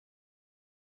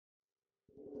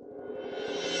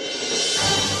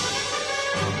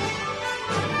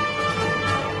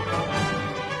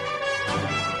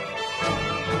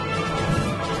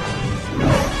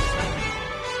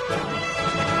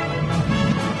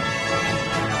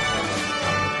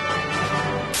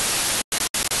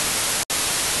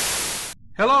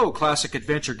Hello, Classic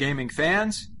Adventure Gaming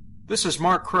fans. This is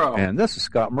Mark Crow. And this is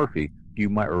Scott Murphy. You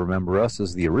might remember us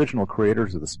as the original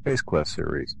creators of the Space Quest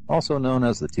series, also known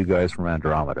as the Two Guys from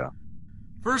Andromeda.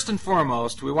 First and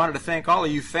foremost, we wanted to thank all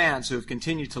of you fans who have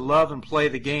continued to love and play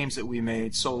the games that we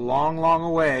made so long, long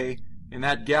away in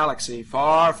that galaxy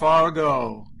far, far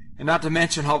ago. And not to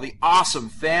mention all the awesome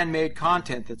fan-made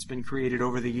content that's been created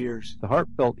over the years. The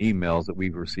heartfelt emails that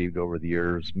we've received over the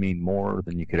years mean more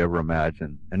than you could ever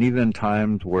imagine. And even in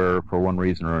times where, for one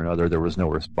reason or another, there was no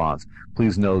response,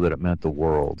 please know that it meant the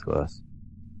world to us.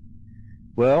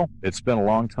 Well, it's been a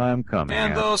long time coming.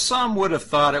 And though some would have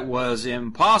thought it was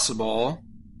impossible,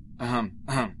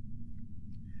 but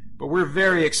we're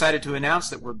very excited to announce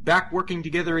that we're back working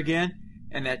together again,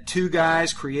 and that Two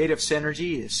Guys Creative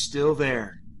Synergy is still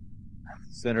there.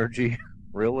 Synergy?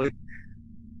 Really?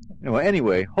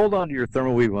 Anyway, hold on to your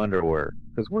thermalweave underwear,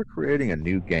 because we're creating a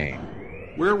new game.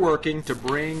 We're working to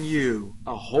bring you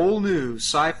a whole new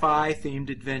sci-fi themed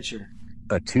adventure.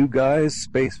 A Two Guys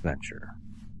space venture.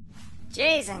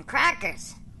 Cheese and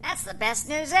crackers. That's the best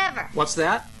news ever. What's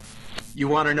that? You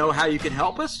want to know how you can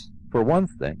help us? For one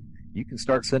thing, you can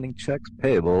start sending checks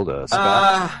payable to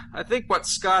Scott. I think what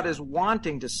Scott is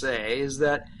wanting to say is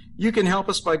that you can help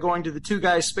us by going to the Two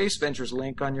Guys Space Ventures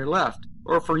link on your left.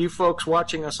 Or for you folks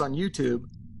watching us on YouTube,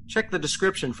 check the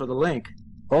description for the link.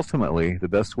 Ultimately, the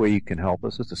best way you can help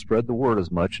us is to spread the word as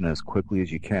much and as quickly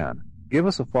as you can. Give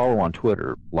us a follow on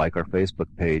Twitter, like our Facebook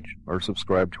page, or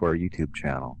subscribe to our YouTube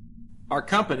channel. Our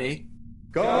company,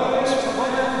 Guys from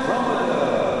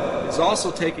Andromeda, is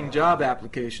also taking job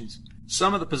applications.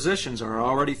 Some of the positions are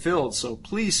already filled, so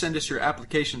please send us your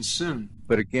applications soon.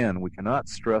 But again, we cannot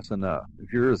stress enough.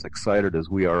 If you're as excited as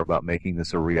we are about making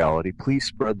this a reality, please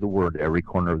spread the word to every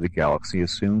corner of the galaxy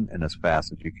as soon and as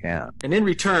fast as you can. And in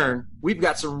return, we've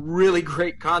got some really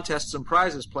great contests and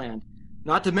prizes planned.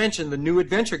 Not to mention the new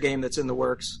adventure game that's in the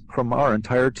works. From our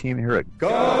entire team here at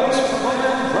Guys from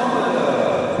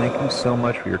Andromeda, thank you so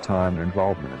much for your time and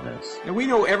involvement in this. And we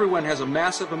know everyone has a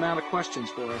massive amount of questions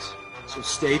for us, so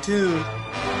stay tuned.